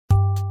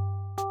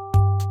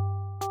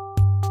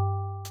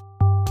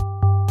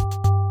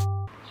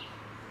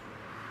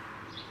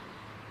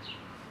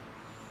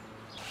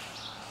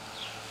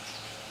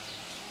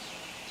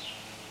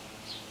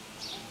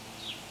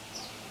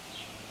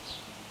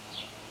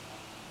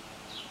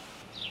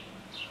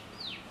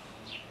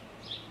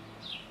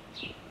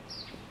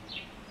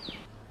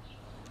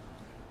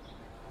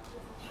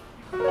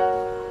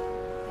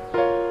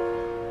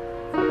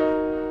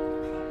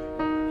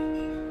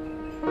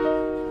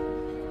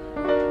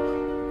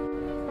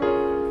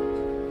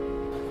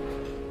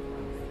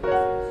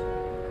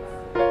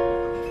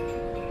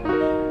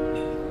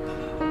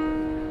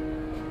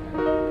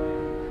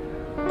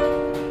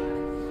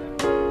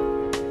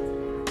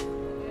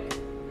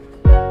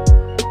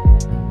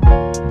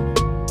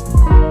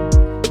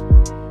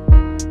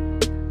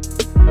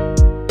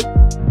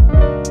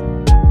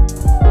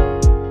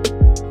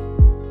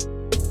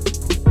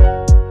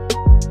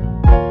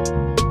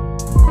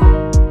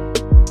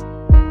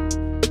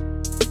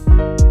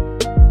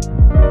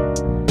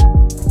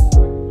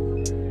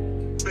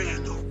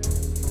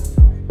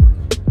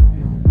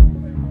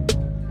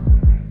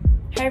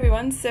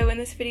So in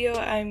this video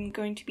I'm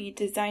going to be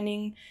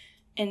designing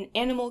an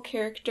animal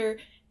character,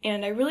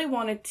 and I really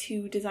wanted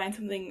to design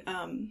something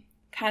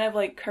kind of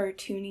like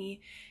cartoony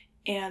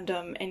and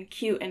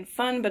cute and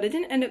fun, but it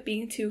didn't end up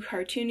being too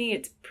cartoony.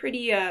 It's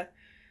pretty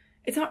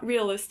it's not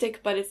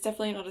realistic, but it's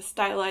definitely not as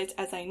stylized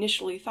as I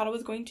initially thought it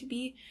was going to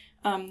be.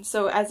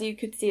 So as you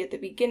could see at the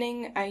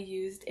beginning, I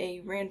used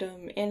a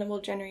random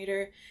animal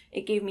generator.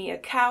 It gave me a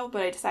cow,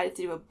 but I decided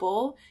to do a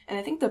bull, and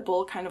I think the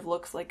bull kind of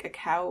looks like a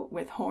cow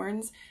with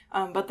horns,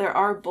 but there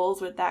are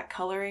bulls with that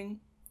coloring.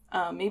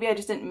 Maybe I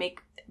just didn't make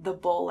the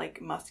bull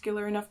like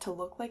muscular enough to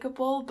look like a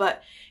bull,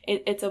 but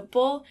it's a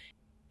bull.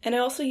 And I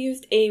also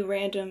used a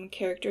random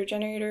character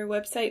generator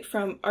website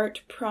from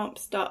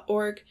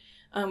artprompts.org,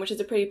 which is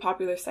a pretty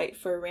popular site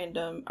for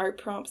random art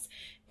prompts,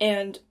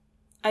 and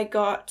I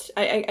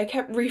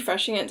kept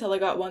refreshing it until I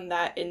got one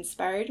that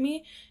inspired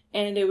me,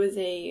 and it was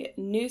a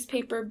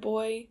newspaper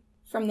boy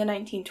from the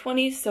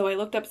 1920s, so I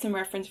looked up some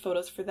reference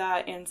photos for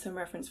that and some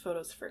reference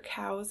photos for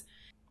cows,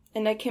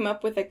 and I came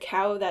up with a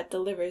cow that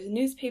delivers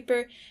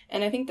newspaper,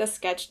 and I think the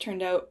sketch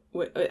turned out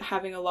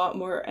having a lot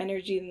more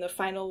energy than the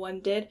final one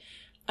did.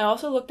 I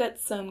also looked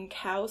at some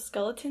cow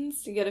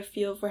skeletons to get a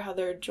feel for how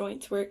their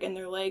joints work and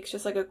their legs,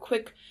 just like a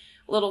quick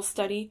little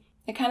study.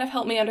 It kind of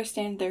helped me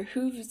understand their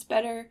hooves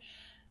better,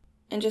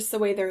 and just the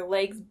way their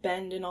legs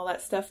bend and all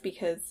that stuff,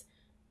 because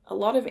a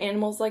lot of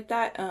animals like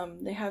that,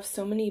 they have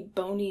so many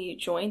bony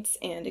joints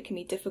and it can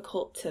be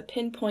difficult to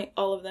pinpoint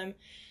all of them.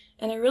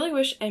 And I really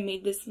wish I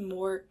made this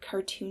more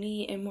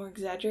cartoony and more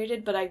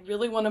exaggerated, but I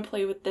really want to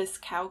play with this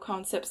cow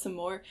concept some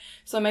more.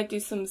 So I might do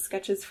some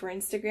sketches for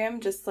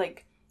Instagram, just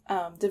like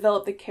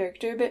develop the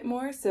character a bit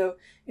more. So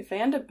if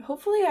I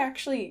hopefully I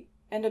actually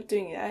end up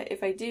doing that.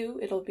 If I do,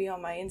 it'll be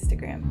on my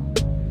Instagram.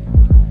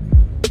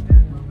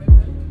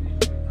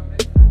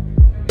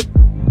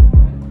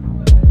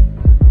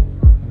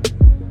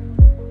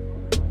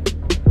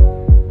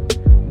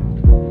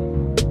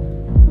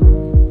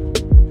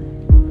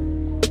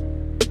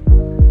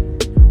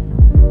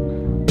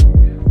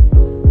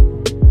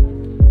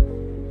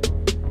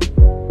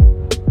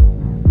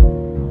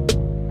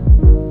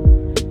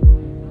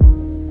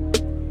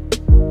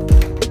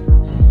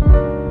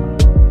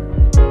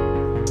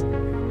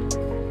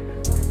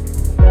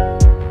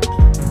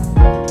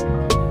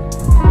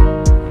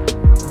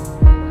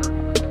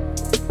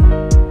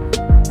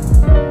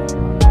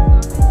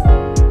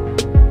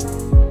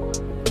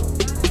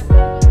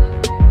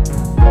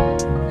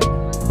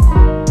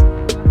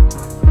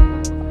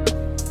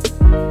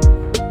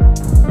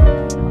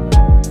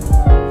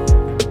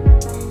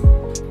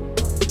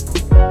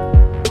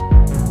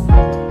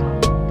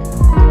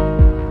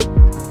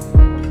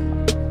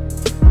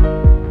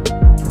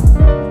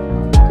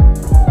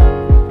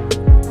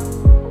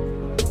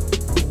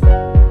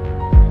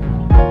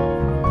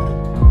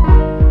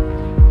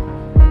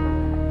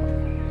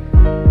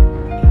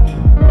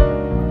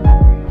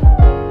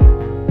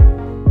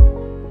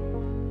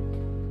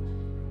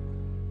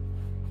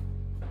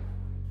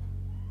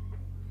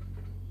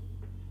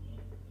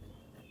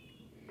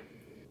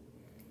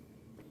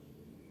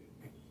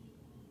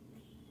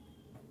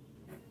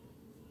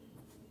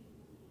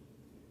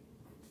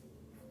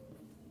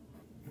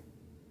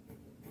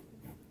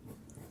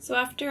 So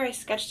after I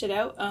sketched it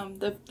out,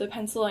 the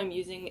pencil I'm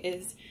using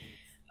is,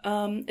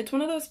 it's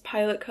one of those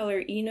Pilot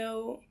Color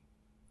Eno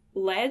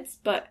leads,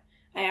 but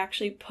I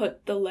actually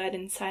put the lead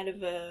inside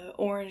of a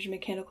orange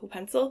mechanical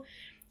pencil.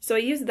 So I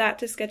used that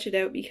to sketch it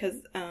out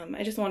because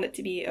I just want it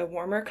to be a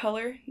warmer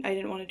color. I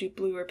didn't want to do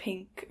blue or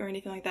pink or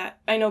anything like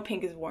that. I know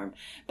pink is warm,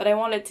 but I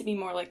want it to be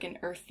more like an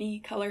earthy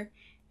color.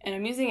 And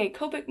I'm using a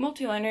Copic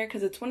multiliner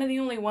because it's one of the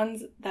only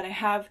ones that I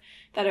have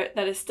that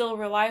is still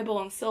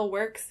reliable and still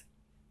works.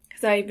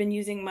 Because I've been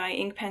using my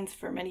ink pens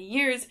for many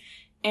years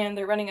and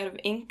they're running out of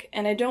ink,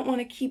 and I don't want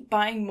to keep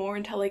buying more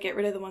until I get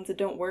rid of the ones that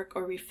don't work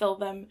or refill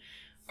them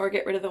or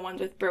get rid of the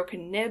ones with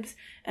broken nibs.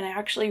 And I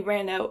actually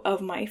ran out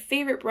of my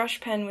favorite brush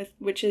pen,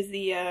 which is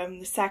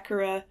the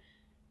Sakura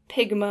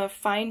Pigma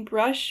Fine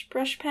Brush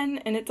pen,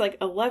 and it's like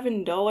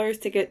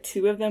 $11 to get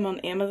 2 of them on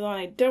Amazon.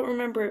 I don't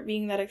remember it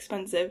being that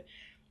expensive,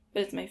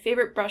 but it's my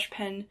favorite brush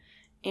pen,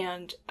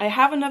 and I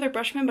have another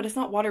brush pen, but it's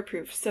not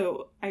waterproof,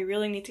 so I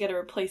really need to get a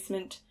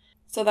replacement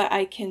so that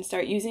I can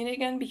start using it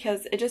again,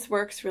 because it just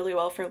works really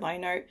well for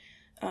line art.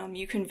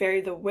 You can vary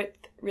the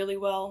width really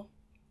well.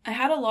 I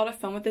had a lot of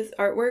fun with this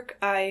artwork.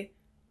 I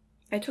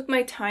took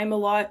my time a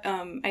lot.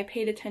 I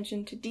paid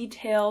attention to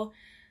detail.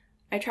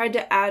 I tried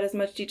to add as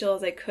much detail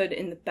as I could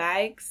in the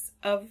bags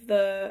of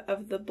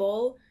the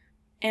bowl,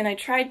 and I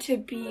tried to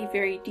be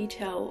very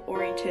detail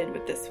oriented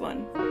with this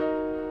one.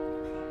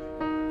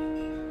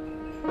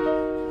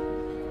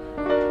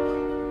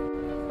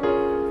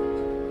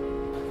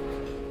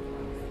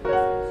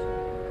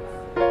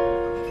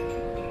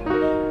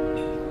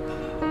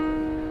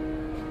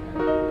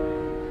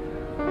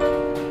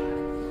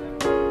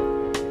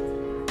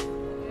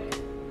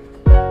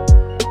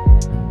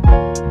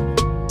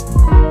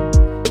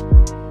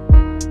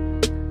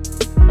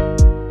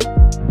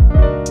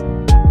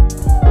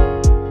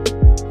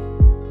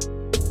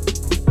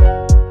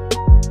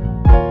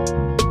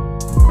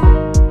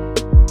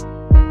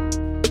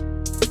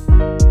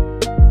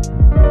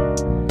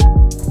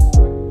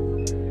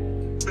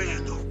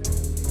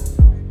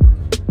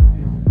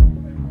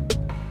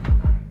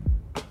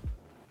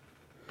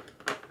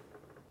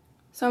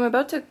 So I'm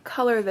about to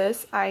color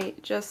this. I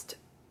just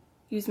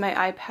used my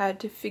iPad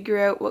to figure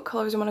out what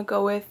colors I want to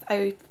go with.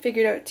 I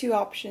figured out 2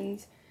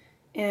 options,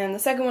 and the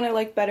second one I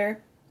like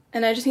better.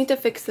 And I just need to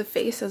fix the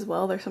face as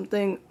well. There's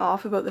something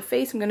off about the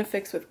face I'm going to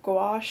fix with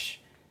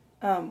gouache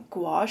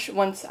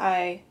once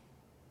I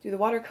do the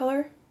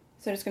watercolor.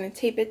 So I'm just going to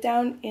tape it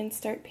down and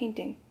start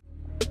painting.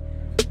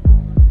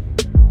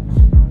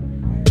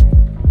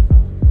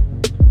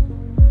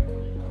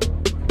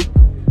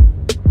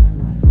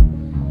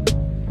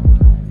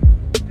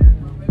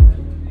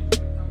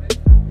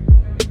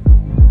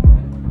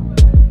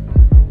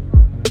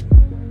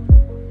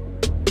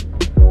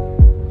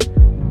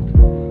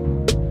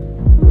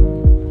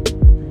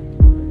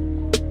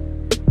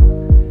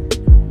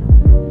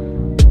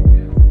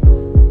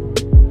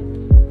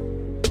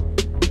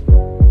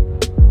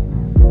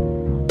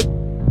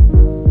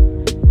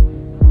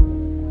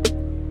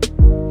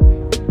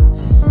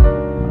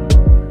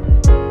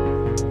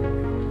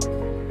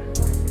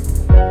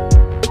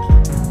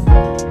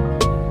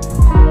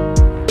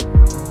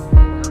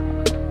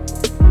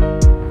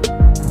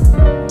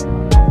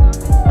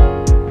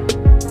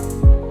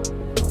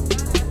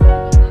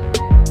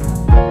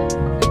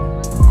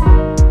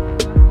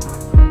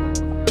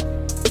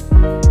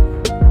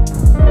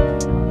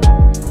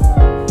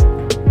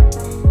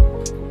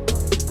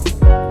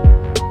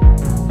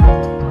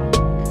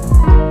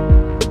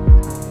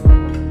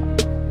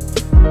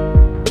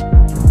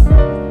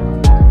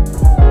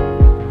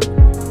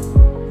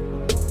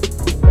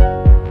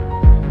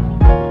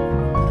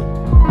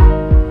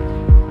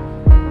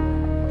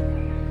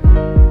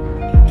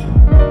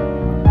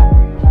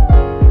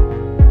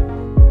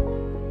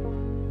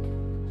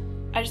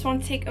 I just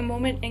want to take a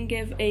moment and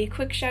give a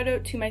quick shout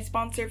out to my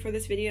sponsor for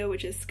this video,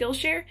 which is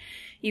Skillshare.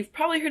 You've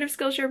probably heard of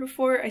Skillshare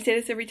before. I say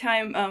this every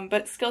time,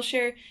 but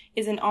Skillshare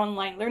is an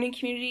online learning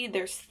community.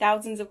 There's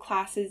thousands of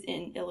classes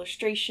in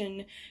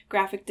illustration,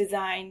 graphic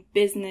design,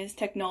 business,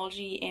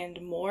 technology, and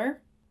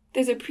more.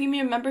 There's a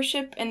premium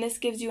membership, and this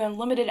gives you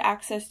unlimited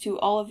access to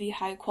all of the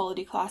high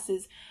quality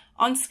classes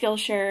on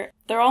Skillshare.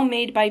 They're all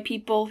made by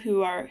people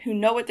who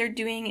know what they're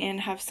doing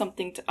and have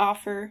something to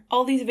offer.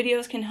 All these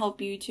videos can help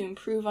you to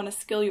improve on a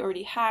skill you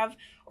already have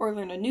or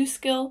learn a new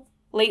skill.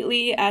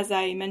 Lately, as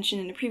I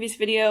mentioned in a previous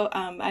video,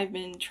 I've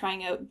been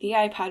trying out the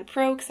iPad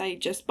Pro because I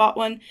just bought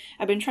one.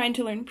 I've been trying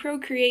to learn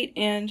Procreate,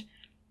 and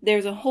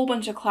there's a whole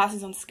bunch of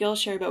classes on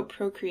Skillshare about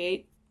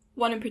Procreate.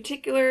 One in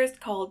particular is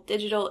called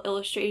Digital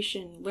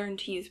Illustration Learn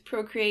to Use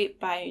Procreate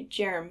by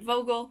Jerem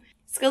Vogel.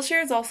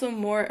 Skillshare is also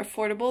more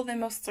affordable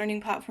than most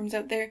learning platforms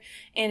out there,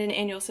 and an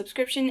annual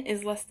subscription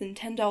is less than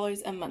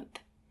 $10 a month.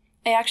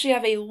 I actually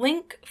have a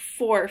link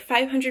for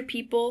 500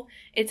 people.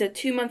 It's a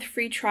 2-month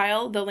free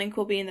trial. The link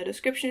will be in the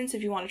description, so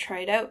if you want to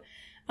try it out.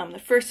 The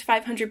first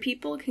 500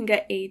 people can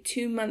get a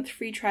 2-month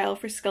free trial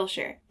for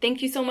Skillshare.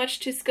 Thank you so much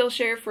to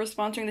Skillshare for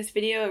sponsoring this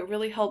video. It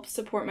really helps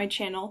support my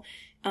channel.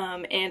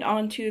 And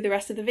on to the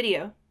rest of the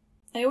video.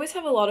 I always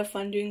have a lot of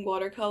fun doing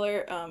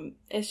watercolor.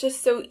 It's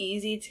just so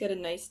easy to get a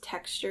nice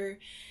texture,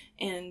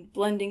 and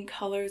blending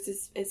colors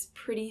is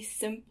pretty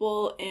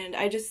simple, and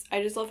I just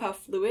love how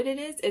fluid it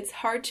is. It's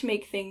hard to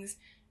make things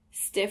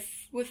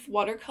stiff with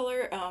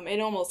watercolor. It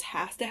almost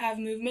has to have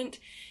movement,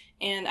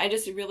 and I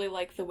just really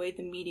like the way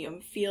the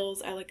medium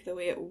feels. I like the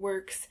way it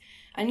works.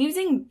 I'm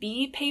using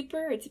B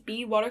paper. It's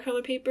B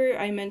watercolor paper.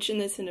 I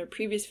mentioned this in a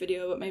previous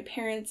video, but my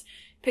parents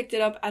picked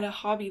it up at a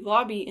Hobby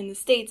Lobby in the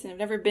States, and I've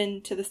never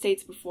been to the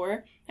States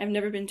before. I've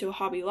never been to a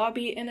Hobby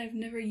Lobby, and I've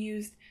never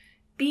used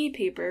B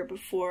paper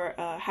before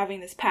having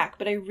this pack,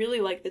 but I really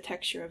like the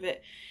texture of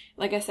it,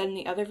 like I said in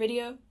the other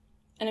video.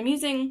 And I'm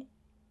using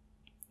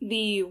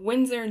the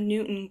Winsor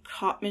Newton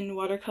Cotman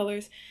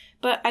watercolors,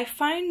 but I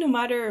find no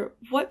matter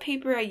what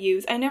paper I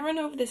use, I never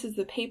know if this is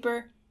the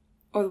paper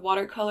or the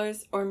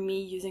watercolors or me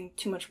using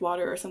too much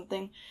water or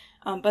something,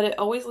 but it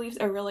always leaves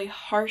a really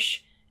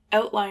harsh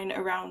outline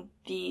around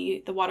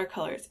the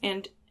watercolors.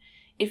 And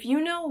if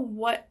you know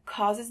what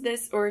causes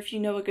this, or if you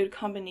know a good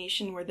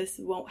combination where this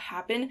won't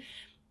happen,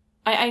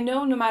 I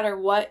know no matter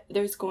what,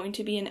 there's going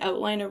to be an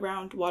outline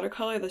around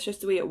watercolor. That's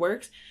just the way it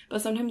works.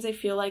 But sometimes I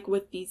feel like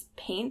with these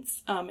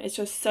paints, it's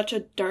just such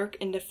a dark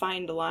and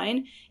defined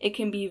line. It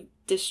can be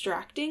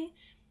distracting.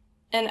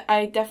 And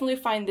I definitely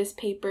find this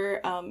paper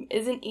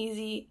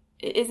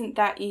it isn't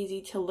that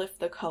easy to lift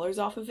the colors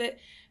off of it,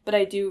 but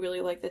I do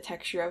really like the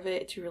texture of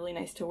it. It's really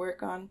nice to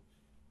work on.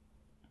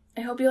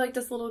 I hope you like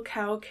this little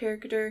cow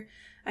character.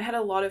 I had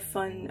a lot of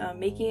fun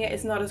making it.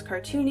 It's not as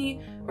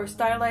cartoony or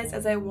stylized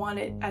as I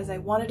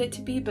wanted it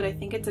to be, but I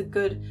think it's a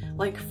good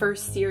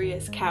first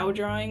serious cow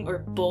drawing or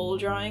bull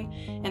drawing,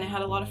 and I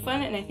had a lot of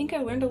fun, and I think I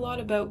learned a lot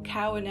about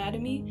cow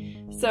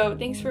anatomy. So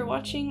thanks for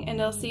watching,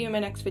 and I'll see you in my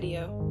next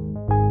video.